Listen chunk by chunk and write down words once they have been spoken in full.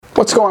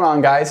What's going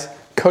on, guys?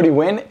 Cody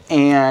Wynn,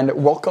 and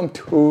welcome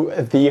to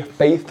the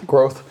Faith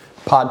Growth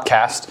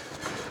Podcast.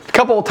 A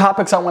couple of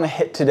topics I want to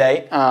hit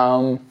today.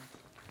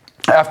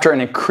 After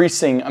an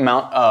increasing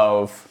amount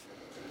of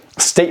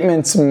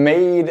statements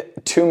made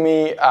to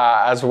me,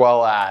 as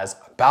well as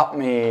about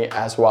me,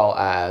 as well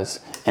as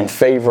in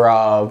favor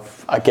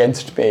of,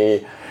 against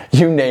me,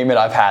 you name it,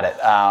 I've had it.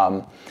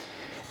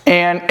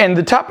 And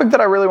the topic that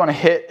I really want to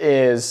hit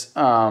is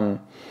that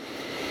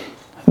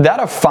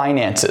of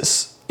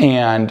finances.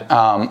 And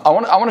I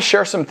want to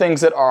share some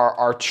things that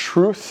are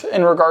truth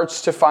in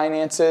regards to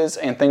finances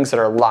and things that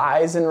are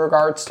lies in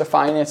regards to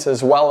finance,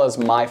 as well as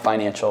my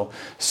financial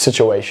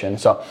situation.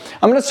 So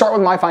I'm going to start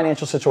with my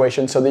financial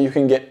situation so that you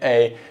can get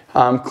a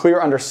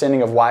clear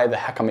understanding of why the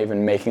heck I'm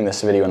even making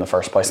this video in the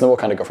first place. And then we'll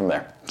kind of go from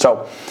there.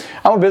 So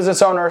I'm a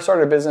business owner,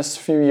 started a business a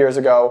few years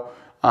ago.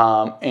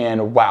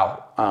 And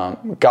wow,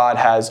 God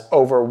has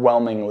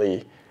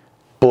overwhelmingly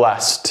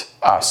blessed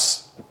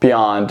us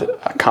beyond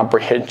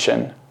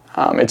comprehension.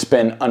 It's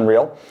been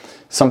unreal,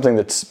 something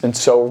that's been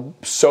so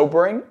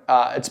sobering.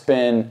 It's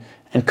been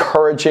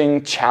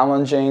encouraging,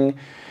 challenging,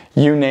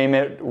 you name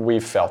it,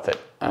 we've felt it.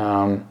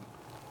 And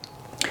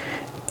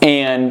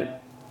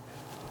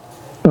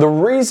the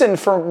reason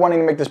for wanting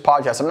to make this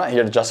podcast, I'm not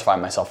here to justify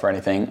myself or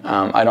anything.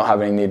 I don't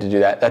have any need to do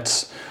that.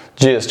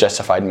 Jesus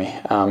justified me,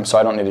 so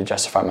I don't need to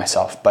justify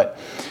myself. But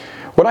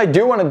what I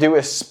do want to do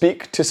is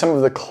speak to some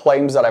of the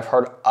claims that I've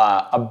heard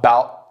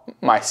about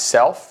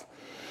myself,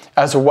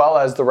 as well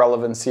as the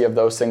relevancy of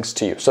those things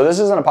to you. So this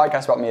isn't a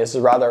podcast about me. This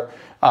is rather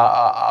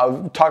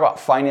talk about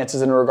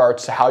finances in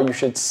regards to how you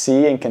should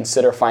see and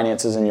consider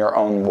finances in your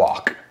own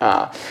walk,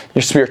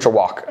 your spiritual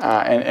walk,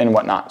 and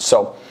whatnot.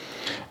 So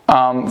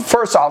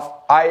first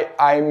off,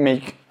 I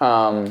make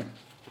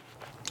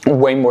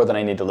way more than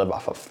I need to live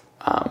off of.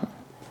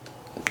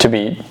 To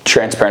be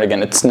transparent,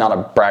 again, it's not a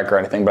brag or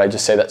anything, but I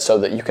just say that so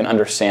that you can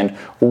understand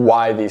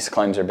why these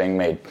claims are being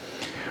made.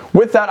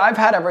 With that, I've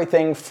had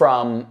everything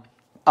from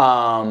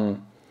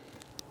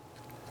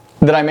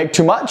that I make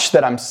too much,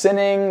 that I'm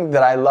sinning,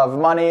 that I love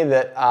money,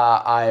 that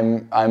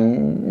I'm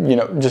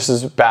just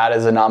as bad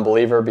as a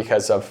non-believer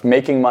because of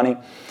making money.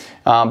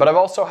 But I've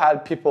also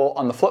had people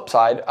on the flip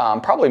side,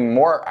 probably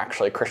more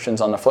actually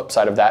Christians on the flip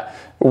side of that,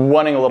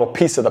 wanting a little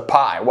piece of the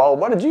pie. Well,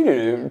 what did you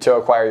do to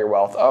acquire your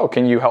wealth? Oh,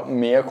 can you help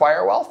me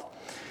acquire wealth?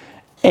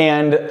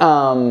 And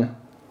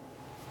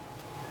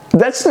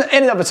that's in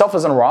and of itself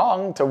isn't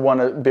wrong to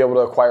want to be able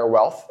to acquire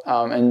wealth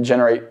and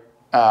generate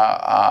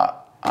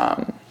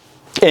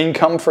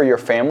income for your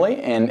family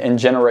and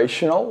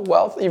generational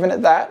wealth, even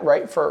at that,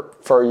 right?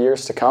 For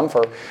years to come,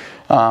 for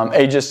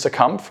ages to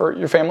come for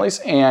your families,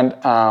 and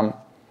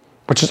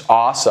which is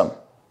awesome,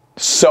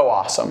 so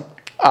awesome.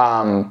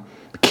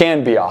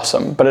 Can be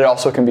awesome, but it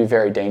also can be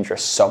very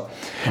dangerous. So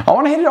I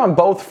want to hit it on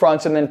both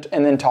fronts and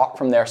then talk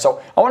from there.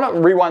 So I want to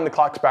rewind the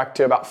clocks back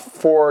to about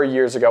 4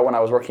 years ago when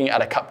I was working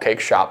at a cupcake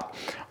shop.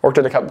 Worked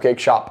at a cupcake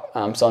shop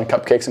selling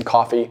cupcakes and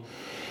coffee.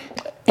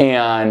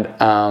 And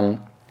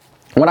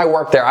when I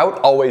worked there, I would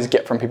always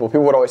get from people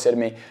would always say to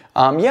me,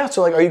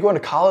 so like, are you going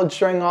to college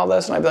during all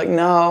this? And I'd be like,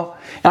 no.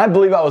 And I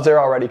believe I was there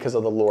already because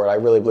of the Lord. I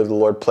really believe the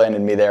Lord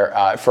planted me there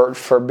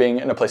for being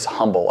in a place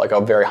humble, like a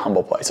very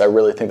humble place. I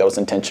really think that was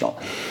intentional.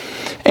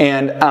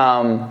 And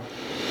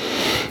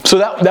so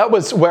that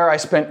was where I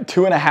spent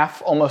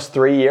 2.5, almost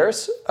 3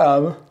 years.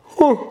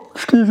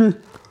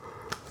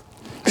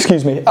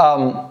 Excuse me.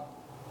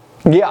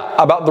 Yeah,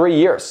 about 3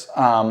 years,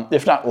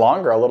 if not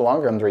longer, a little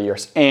longer than 3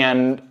 years.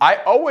 And I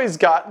always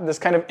got this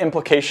kind of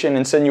implication,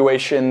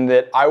 insinuation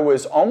that I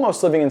was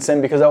almost living in sin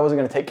because I wasn't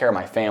going to take care of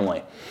my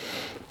family,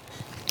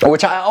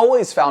 which I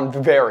always found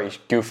very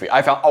goofy.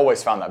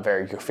 Always found that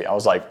very goofy. I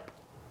was like,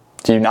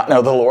 do you not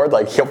know the Lord?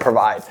 Like, He'll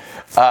provide.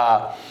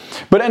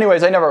 But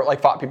anyways, I never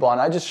fought people on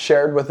it. I just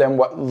shared with them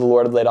what the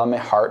Lord had laid on my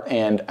heart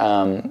and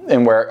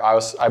where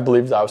I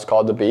believed I was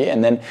called to be.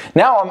 And then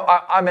now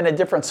I'm in a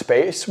different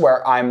space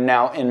where I'm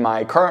now in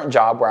my current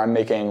job where I'm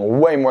making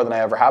way more than I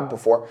ever have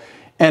before.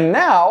 And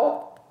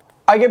now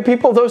I get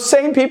those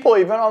same people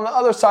even on the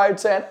other side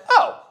saying,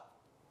 oh,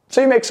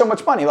 so you make so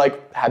much money.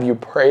 Like, have you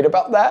prayed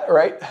about that,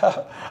 right?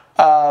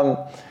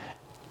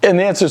 And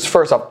the answer is,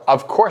 first off,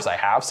 of course I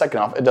have.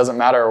 Second off, it doesn't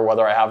matter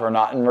whether I have or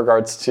not in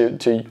regards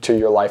to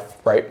your life,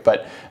 right?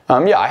 But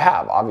I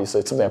have. Obviously,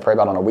 it's something I pray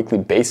about on a weekly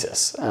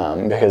basis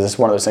because it's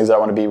one of those things that I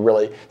want to be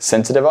really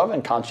sensitive of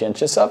and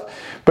conscientious of.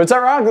 But it's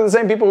ironically the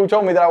same people who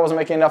told me that I wasn't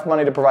making enough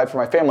money to provide for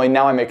my family.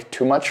 Now I make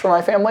too much for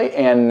my family,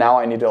 and now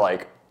I need to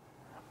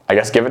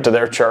give it to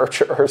their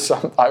church or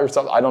something.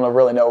 I don't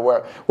really know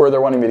where they're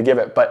wanting me to give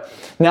it. But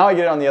now I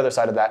get it on the other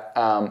side of that.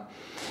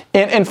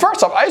 And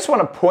first off, I just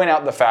want to point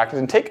out the fact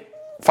and take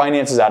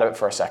finances out of it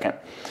for a second.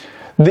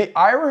 The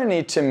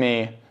irony to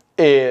me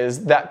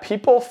is that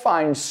people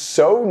find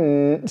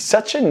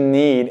such a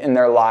need in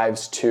their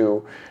lives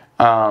to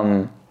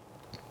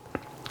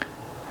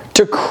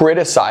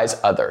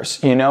criticize others,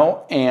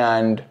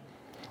 and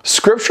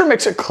Scripture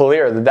makes it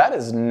clear that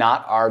is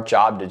not our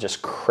job to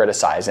just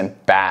criticize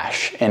and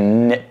bash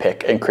and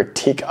nitpick and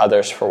critique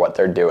others for what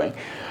they're doing.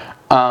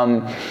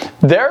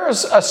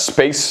 There's a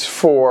space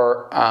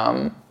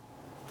for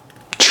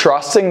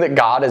trusting that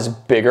God is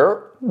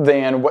bigger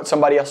than what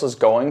somebody else is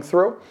going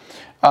through,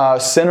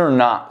 sin or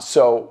not.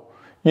 So,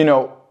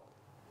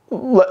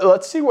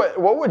 let's see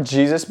what would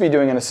Jesus be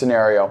doing in a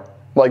scenario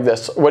like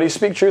this. Would he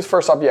speak truth?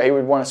 First off, yeah, he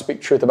would want to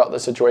speak truth about the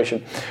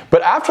situation.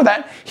 But after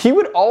that, he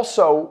would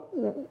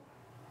also,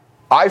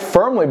 I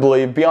firmly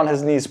believe, be on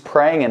his knees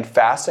praying and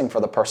fasting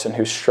for the person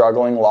who's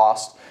struggling,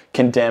 lost,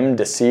 condemned,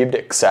 deceived,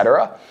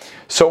 etc.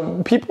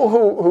 So people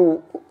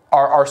who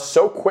are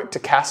so quick to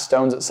cast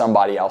stones at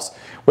somebody else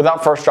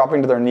without first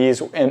dropping to their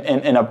knees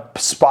in a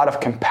spot of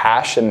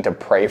compassion to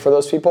pray for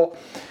those people,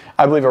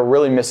 I believe are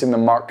really missing the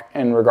mark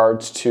in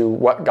regards to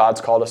what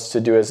God's called us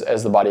to do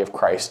as the body of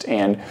Christ.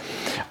 And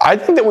I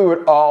think that we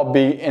would all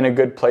be in a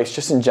good place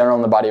just in general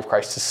in the body of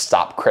Christ to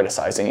stop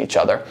criticizing each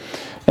other.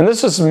 And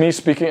this is me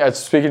speaking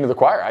to the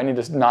choir. I need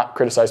to not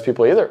criticize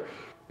people either.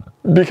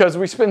 Because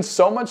we spend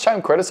so much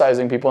time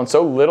criticizing people and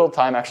so little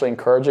time actually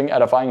encouraging,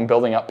 edifying, and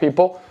building up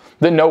people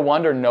that no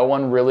wonder no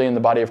one really in the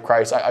body of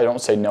Christ, I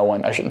don't say no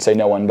one, I shouldn't say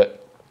no one, but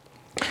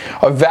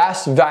a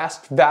vast,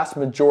 vast, vast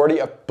majority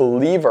of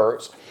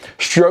believers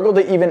struggle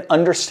to even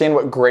understand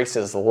what grace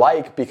is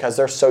like because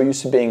they're so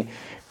used to being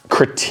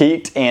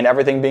critiqued and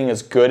everything being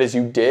as good as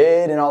you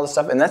did and all this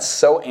stuff. And that's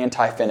so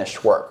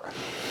anti-finished work.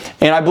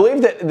 And I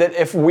believe that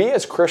if we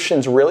as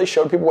Christians really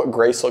showed people what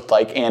grace looked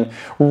like and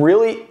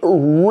really,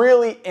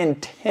 really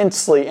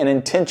intensely and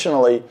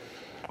intentionally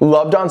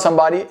loved on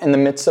somebody in the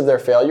midst of their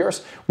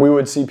failures, we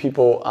would see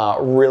people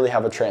really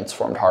have a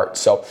transformed heart.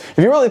 So if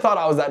you really thought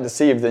I was that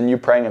deceived, then you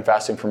praying and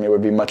fasting for me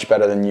would be much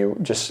better than you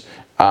just,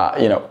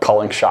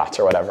 calling shots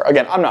or whatever.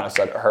 Again, I'm not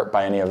hurt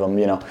by any of them,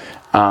 you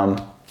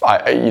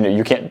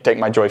can't take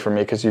my joy from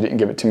me because you didn't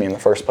give it to me in the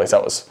first place.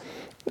 That was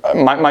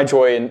my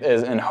joy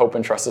and hope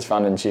and trust is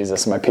found in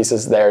Jesus. My peace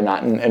is there,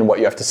 not in what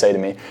you have to say to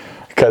me.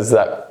 Because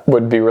that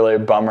would be really a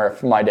bummer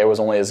if my day was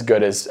only as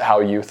good as how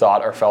you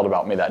thought or felt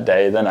about me that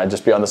day. Then I'd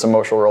just be on this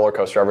emotional roller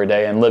coaster every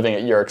day and living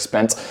at your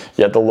expense.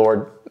 Yet the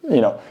Lord,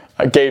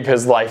 gave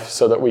his life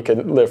so that we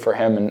could live for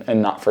him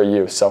and not for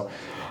you. So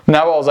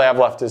now all I have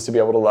left is to be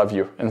able to love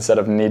you instead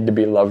of need to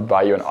be loved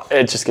by you. And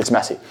it just gets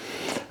messy.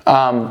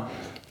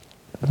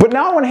 But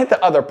now I want to hit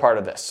the other part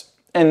of this.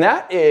 And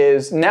that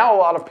is, now a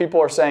lot of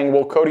people are saying,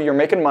 well, Cody, you're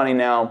making money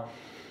now.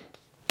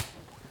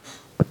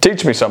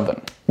 Teach me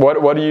something.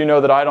 What do you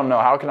know that I don't know?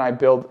 How can I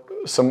build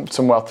some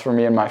wealth for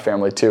me and my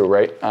family too,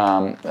 right?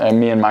 And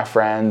me and my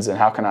friends, and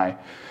how can I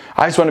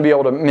just want to be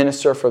able to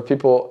minister for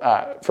people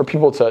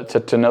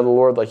to know the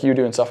Lord like you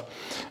do and stuff.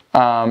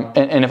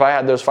 And if I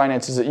had those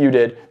finances that you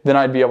did, then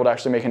I'd be able to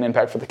actually make an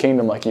impact for the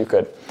kingdom like you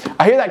could.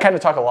 I hear that kind of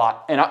talk a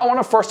lot. And I want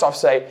to first off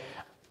say,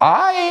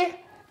 I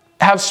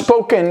have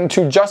spoken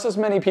to just as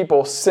many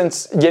people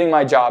since getting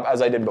my job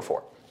as I did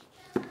before.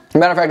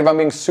 Matter of fact, if I'm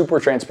being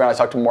super transparent, I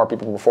talked to more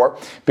people before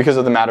because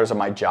of the matters of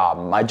my job.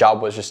 My job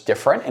was just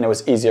different, and it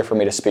was easier for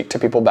me to speak to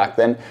people back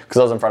then because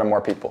I was in front of more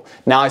people.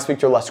 Now I speak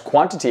to a less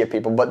quantity of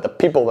people, but the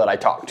people that I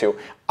talk to,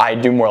 I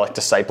do more like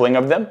discipling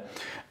of them.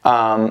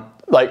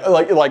 Like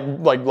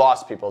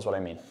lost people is what I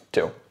mean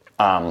too.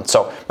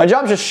 So my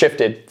job just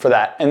shifted for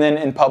that. And then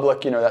in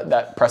public,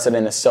 that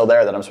precedent is still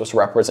there that I'm supposed to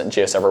represent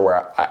Jesus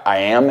everywhere I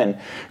am and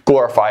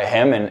glorify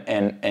him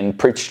and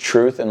preach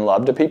truth and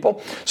love to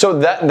people. So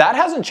that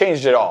hasn't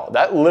changed at all.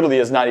 That literally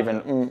is not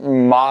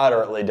even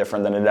moderately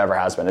different than it ever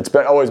has been. It's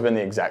always been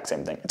the exact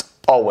same thing. It's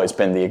always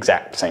been the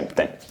exact same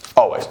thing.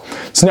 Always.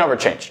 It's never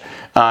changed.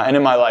 And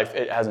in my life,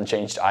 it hasn't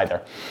changed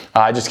either.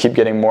 I just keep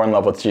getting more in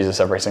love with Jesus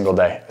every single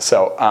day.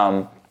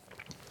 So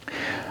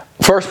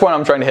first point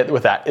I'm trying to hit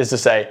with that is to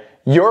say,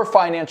 your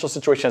financial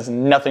situation has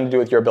nothing to do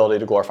with your ability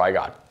to glorify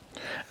God.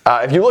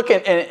 If you look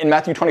in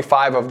Matthew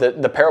 25 of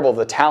the parable of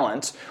the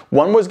talents,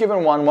 one was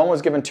given 1, one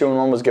was given 2, and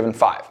one was given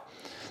 5.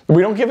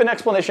 We don't give an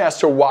explanation as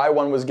to why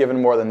one was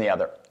given more than the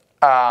other.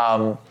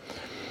 But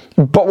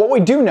what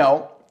we do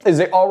know is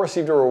they all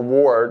received a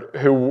reward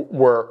who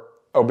were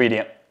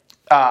obedient.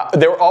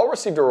 They all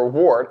received a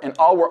reward, and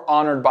all were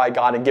honored by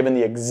God and given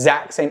the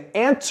exact same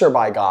answer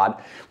by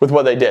God with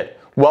what they did.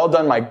 Well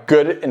done, my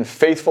good and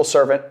faithful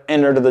servant.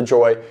 Enter into the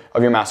joy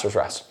of your master's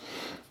rest.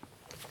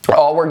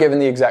 All were given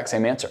the exact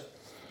same answer.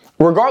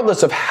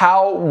 Regardless of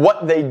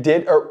what they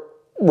did, or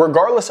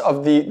regardless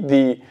of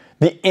the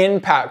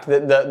impact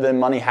that the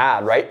money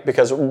had, right?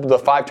 Because the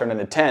 5 turned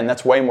into 10,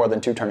 that's way more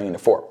than 2 turning into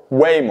 4.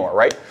 Way more,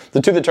 right?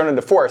 The 2 that turned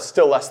into 4 is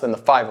still less than the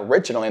 5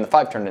 originally, and the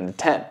 5 turned into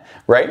 10,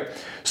 right?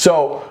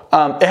 So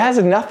it has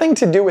nothing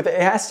to do with it.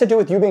 It has to do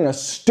with you being a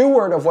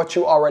steward of what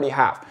you already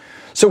have.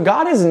 So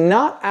God is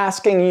not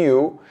asking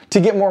you to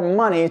get more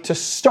money to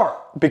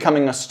start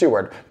becoming a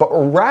steward, but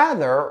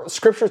rather,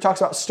 Scripture talks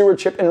about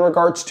stewardship in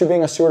regards to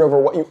being a steward over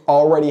what you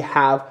already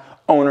have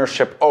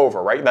ownership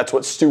over, right? That's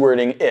what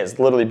stewarding is.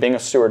 Literally, being a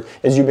steward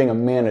is you being a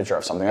manager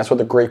of something. That's what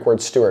the Greek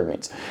word steward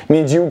means. It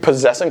means you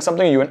possessing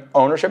something, you in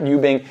ownership, you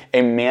being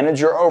a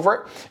manager over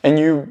it, and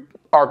you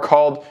are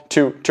called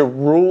to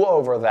rule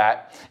over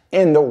that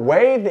in the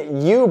way that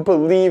you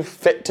believe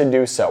fit to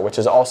do so, which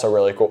is also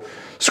really cool.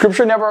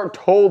 Scripture never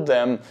told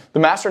them, the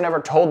master never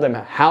told them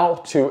how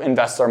to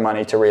invest their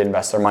money, to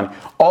reinvest their money.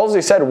 All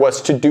he said was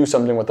to do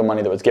something with the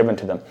money that was given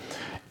to them.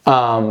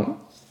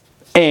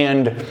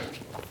 And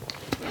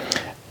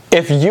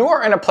if you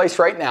are in a place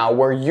right now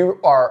where you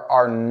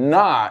are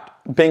not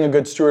being a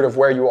good steward of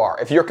where you are,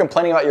 if you're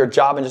complaining about your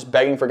job and just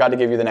begging for God to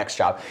give you the next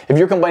job, if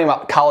you're complaining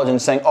about college and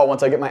saying, oh,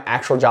 once I get my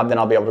actual job, then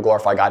I'll be able to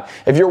glorify God,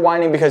 if you're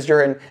whining because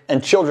you're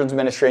in children's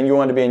ministry and you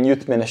want to be in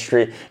youth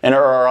ministry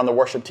or on the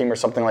worship team or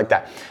something like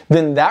that,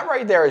 then that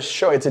right there is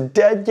showing, it's a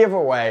dead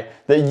giveaway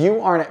that you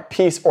aren't at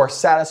peace or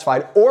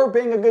satisfied or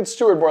being a good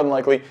steward, more than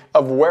likely,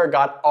 of where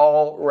God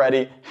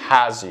already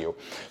has you.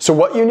 So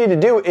what you need to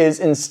do is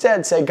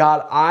instead say,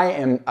 God,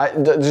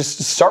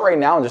 just start right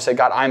now and just say,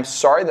 God, I'm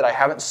sorry that I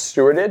haven't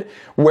stewarded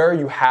where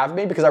you have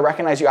me, because I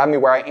recognize you have me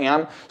where I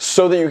am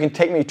so that you can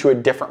take me to a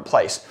different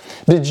place.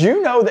 Did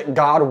you know that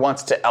God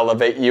wants to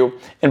elevate you?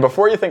 And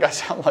before you think I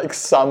sound like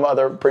some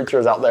other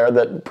preachers out there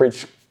that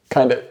preach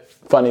kind of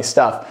funny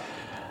stuff,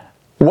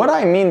 what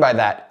I mean by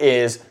that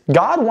is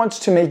God wants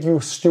to make you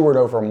steward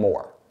over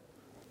more.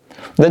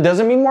 That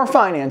doesn't mean more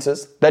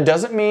finances. That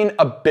doesn't mean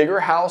a bigger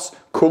house,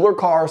 cooler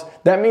cars.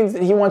 That means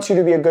that He wants you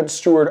to be a good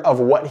steward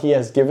of what He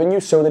has given you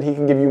so that He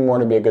can give you more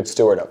to be a good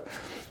steward of.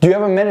 Do you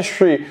have a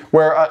ministry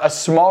where a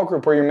small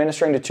group where you're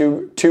ministering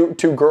to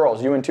two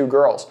girls, you and two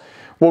girls?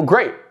 Well,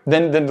 great.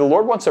 Then the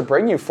Lord wants to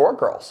bring you 4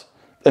 girls.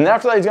 And then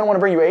after that, He's going to want to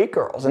bring you 8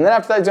 girls. And then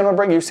after that, He's going to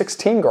bring you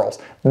 16 girls.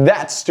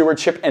 That's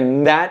stewardship,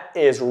 and that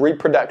is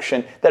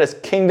reproduction. That is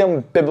kingdom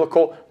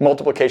biblical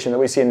multiplication that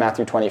we see in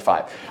Matthew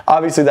 25.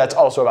 Obviously, that's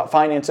also about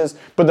finances,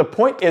 but the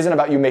point isn't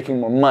about you making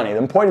more money.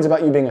 The point is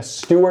about you being a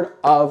steward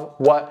of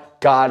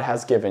what God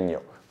has given you.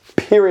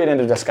 Period.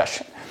 End of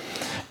discussion.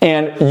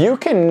 And you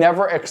can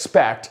never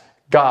expect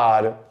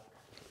God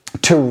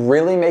to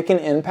really make an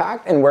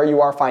impact in where you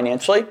are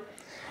financially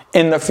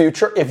in the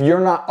future if you're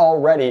not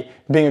already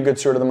being a good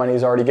steward of the money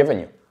He's already given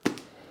you.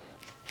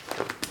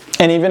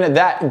 And even at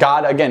that,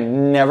 God,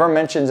 again, never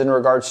mentions in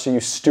regards to you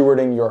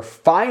stewarding your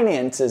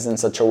finances in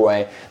such a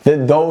way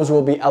that those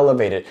will be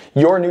elevated.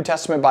 Your New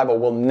Testament Bible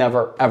will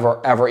never,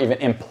 ever, ever even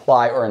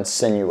imply or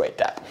insinuate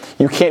that.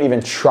 You can't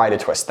even try to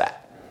twist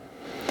that.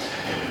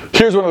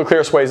 Here's one of the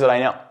clearest ways that I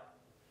know.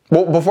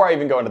 Well, before I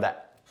even go into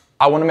that,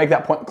 I want to make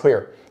that point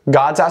clear.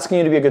 God's asking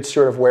you to be a good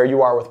steward of where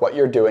you are with what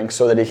you're doing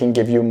so that He can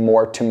give you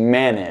more to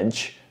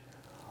manage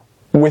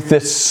with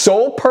this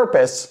sole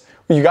purpose,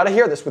 you got to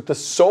hear this, with the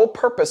sole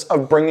purpose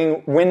of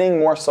winning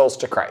more souls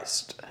to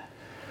Christ.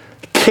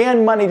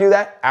 Can money do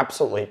that?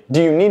 Absolutely.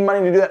 Do you need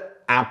money to do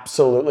that?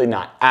 Absolutely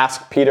not.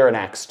 Ask Peter in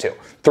Acts 2.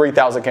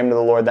 3,000 came to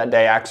the Lord that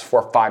day. Acts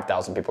 4,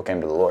 5,000 people came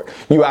to the Lord.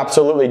 You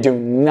absolutely do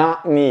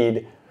not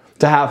need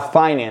to have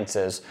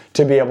finances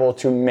to be able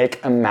to make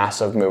a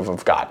massive move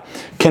of God.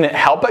 Can it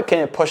help it? Can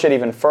it push it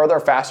even further,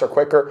 faster,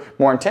 quicker,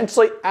 more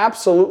intensely?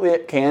 Absolutely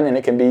it can, and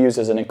it can be used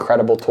as an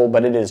incredible tool,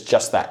 but it is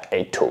just that,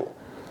 a tool.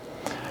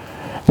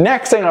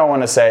 Next thing I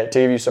want to say to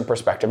give you some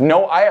perspective.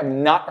 No, I have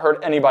not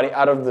heard anybody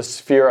out of the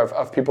sphere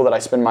of people that I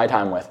spend my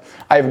time with.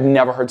 I have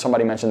never heard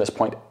somebody mention this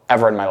point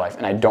ever in my life,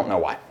 and I don't know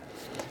why.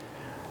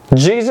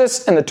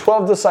 Jesus and the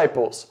 12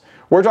 disciples,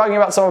 we're talking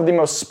about some of the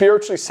most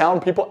spiritually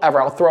sound people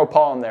ever. I'll throw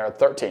Paul in there at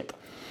 13th.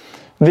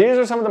 These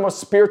are some of the most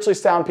spiritually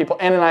sound people.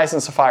 Ananias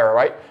and Sapphira,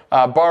 right?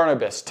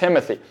 Barnabas,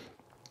 Timothy.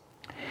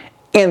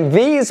 And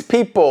these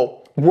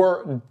people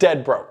were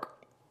dead broke.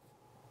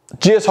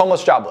 Jesus,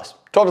 homeless, jobless.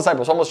 12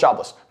 disciples, homeless,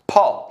 jobless.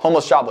 Paul,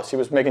 homeless, jobless. He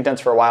was making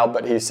tents for a while,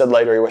 but he said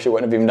later he wished he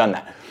wouldn't have even done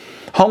that.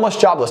 Homeless,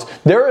 jobless.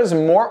 There is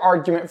more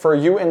argument for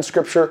you in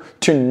Scripture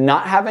to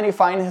not have any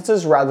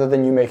finances rather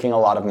than you making a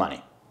lot of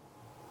money.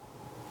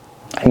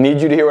 I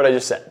need you to hear what I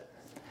just said.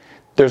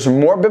 There's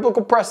more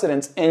biblical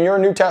precedence in your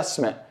New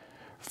Testament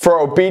for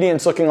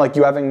obedience looking like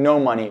you having no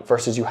money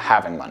versus you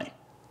having money.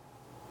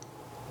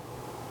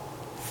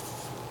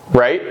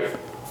 Right?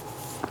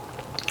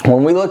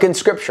 When we look in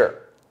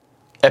Scripture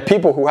at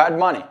people who had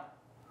money,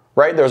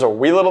 right? There's a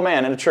wee little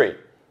man in a tree,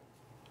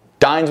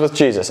 dines with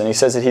Jesus, and he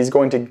says that he's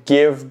going to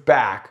give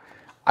back,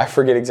 I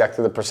forget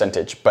exactly the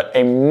percentage, but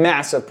a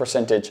massive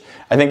percentage.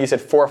 I think he said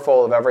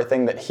 4-fold of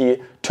everything that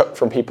he took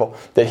from people,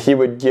 that he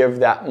would give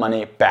that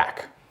money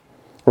back.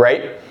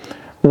 Right?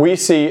 We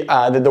see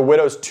that the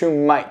widow's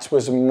 2 mites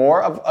was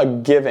more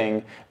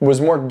giving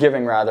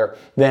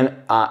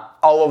than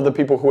all of the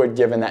people who had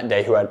given that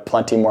day, who had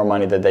plenty more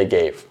money that they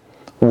gave.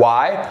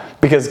 Why?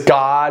 Because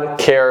God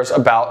cares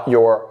about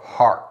your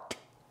heart.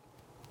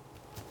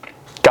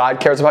 God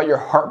cares about your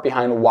heart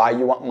behind why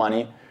you want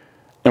money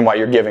and why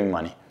you're giving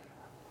money.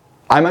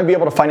 I might be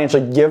able to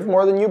financially give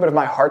more than you, but if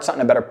my heart's not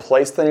in a better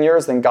place than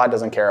yours, then God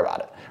doesn't care about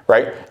it,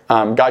 right?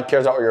 God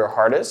cares about where your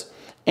heart is.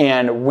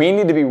 And we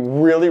need to be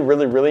really,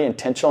 really, really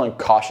intentional and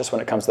cautious when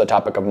it comes to the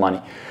topic of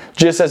money.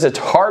 Just as it's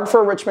hard for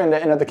a rich man to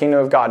enter the kingdom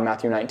of God,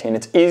 Matthew 19,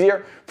 it's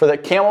easier for the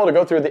camel to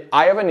go through the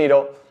eye of a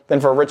needle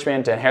than for a rich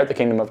man to inherit the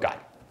kingdom of God.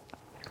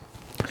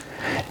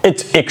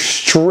 It's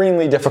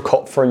extremely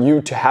difficult for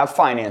you to have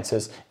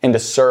finances and to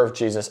serve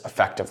Jesus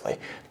effectively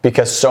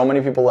because so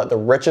many people let the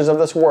riches of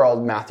this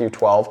world, Matthew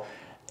 12,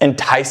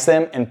 entice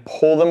them and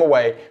pull them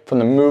away from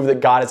the move that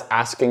God is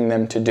asking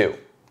them to do.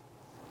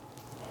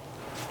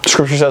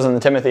 Scripture says in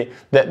Timothy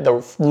that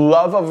the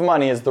love of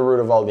money is the root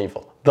of all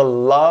evil. The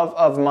love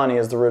of money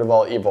is the root of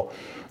all evil.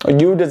 Are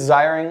you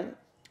desiring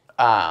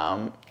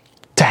to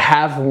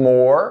have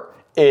more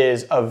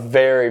is a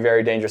very,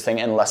 very dangerous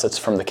thing unless it's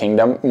from the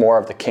kingdom. More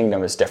of the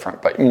kingdom is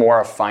different, but more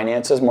of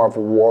finances, more of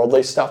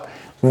worldly stuff,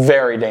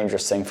 very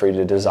dangerous thing for you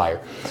to desire.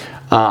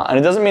 And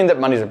it doesn't mean that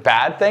money's a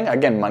bad thing.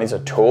 Again, money's a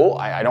tool.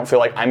 I don't feel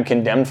like I'm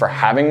condemned for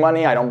having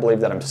money. I don't believe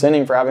that I'm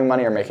sinning for having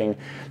money or making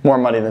more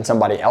money than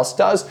somebody else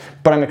does,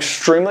 but I'm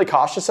extremely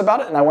cautious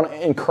about it, and I want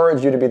to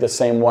encourage you to be the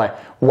same way.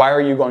 Why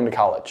are you going to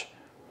college?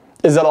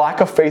 Is it a lack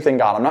of faith in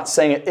God? I'm not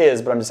saying it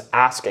is, but I'm just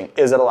asking,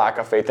 is it a lack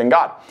of faith in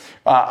God?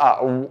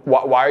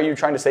 Why are you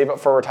trying to save up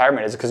for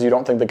retirement? Is it because you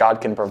don't think that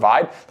God can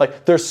provide?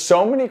 Like, there's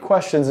so many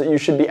questions that you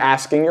should be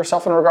asking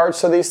yourself in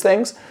regards to these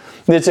things.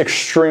 It's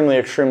extremely,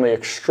 extremely,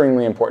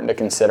 extremely important to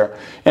consider.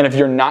 And if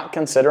you're not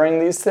considering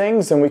these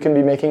things, then we can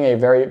be making a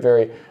very,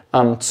 very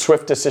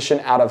swift decision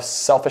out of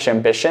selfish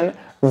ambition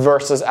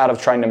versus out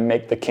of trying to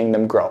make the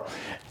kingdom grow.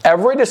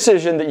 Every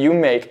decision that you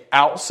make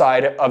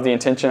outside of the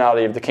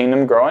intentionality of the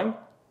kingdom growing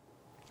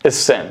is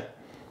sin.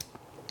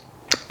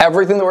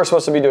 Everything that we're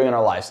supposed to be doing in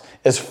our lives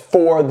is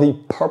for the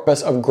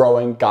purpose of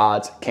growing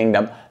God's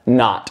kingdom,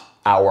 not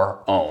our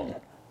own.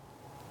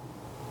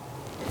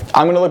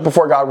 I'm going to look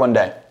before God one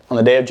day, on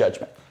the day of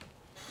judgment.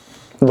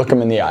 Look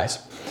him in the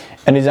eyes.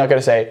 And he's not going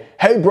to say,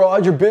 hey bro,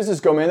 how'd your business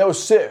go, man? That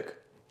was sick.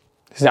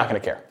 He's not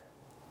going to care.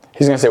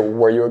 He's going to say,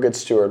 were you a good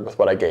steward with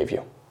what I gave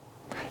you?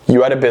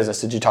 You had a business.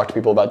 Did you talk to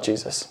people about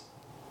Jesus?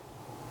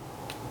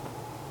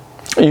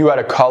 You had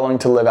a calling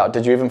to live out.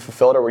 Did you even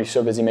fulfill it, or were you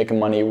so busy making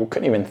money you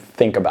couldn't even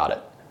think about it?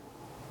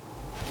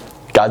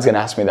 God's going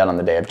to ask me that on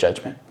the day of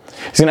judgment.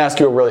 He's going to ask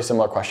you a really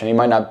similar question. He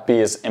might not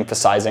be as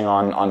emphasizing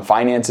on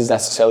finances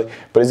necessarily,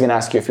 but he's going to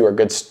ask you if you are a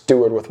good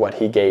steward with what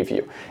he gave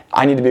you.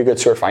 I need to be a good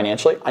steward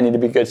financially. I need to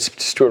be a good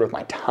steward with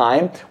my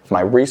time, with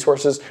my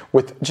resources,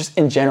 with just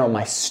in general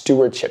my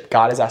stewardship.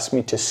 God has asked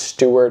me to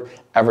steward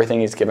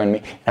everything he's given me.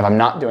 And if I'm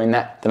not doing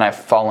that, then I've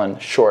fallen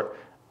short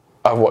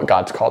of what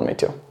God's called me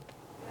to.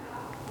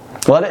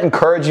 Let it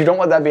encourage you. Don't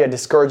let that be a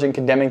discouraging,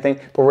 condemning thing,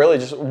 but really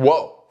just,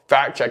 whoa,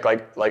 fact check.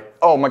 Like,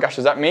 oh my gosh,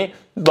 is that me?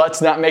 Let's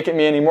not make it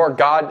me anymore.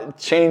 God,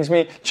 change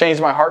me, change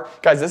my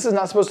heart. Guys, this is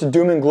not supposed to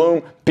doom and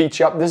gloom, beat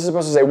you up. This is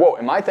supposed to say, whoa,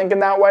 am I thinking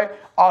that way?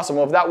 Awesome.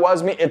 Well, if that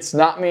was me, it's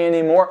not me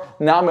anymore.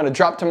 Now I'm going to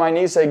drop to my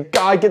knees, say,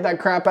 God, get that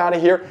crap out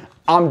of here.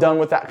 I'm done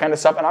with that kind of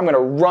stuff, and I'm going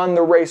to run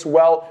the race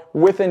well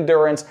with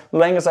endurance,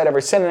 laying aside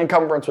every sin and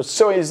encumbrance which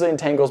so easily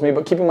entangles me,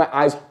 but keeping my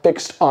eyes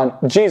fixed on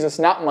Jesus,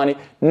 not money,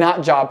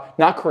 not job,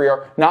 not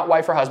career, not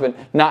wife or husband,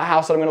 not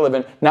house that I'm going to live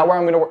in, not where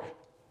I'm going to work.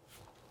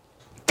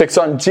 Fixed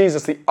on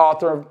Jesus, the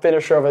author and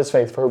finisher of his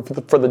faith, for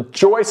the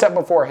joy set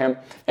before him,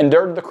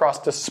 endured the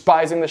cross,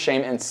 despising the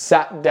shame, and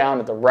sat down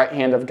at the right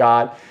hand of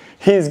God.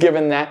 He's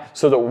given that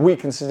so that we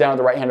can sit down at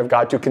the right hand of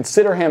God to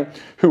consider him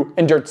who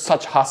endured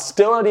such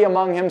hostility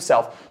among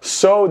himself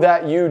so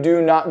that you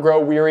do not grow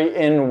weary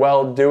in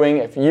well-doing.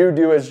 If you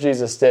do as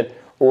Jesus did,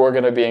 we're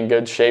going to be in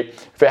good shape.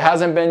 If it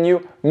hasn't been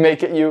you,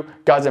 make it you.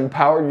 God's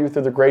empowered you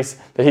through the grace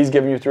that he's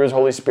given you through his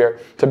Holy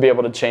Spirit to be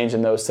able to change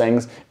in those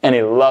things. And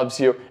he loves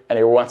you and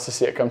he wants to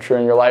see it come true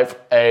in your life.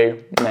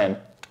 Amen.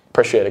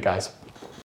 Appreciate it, guys.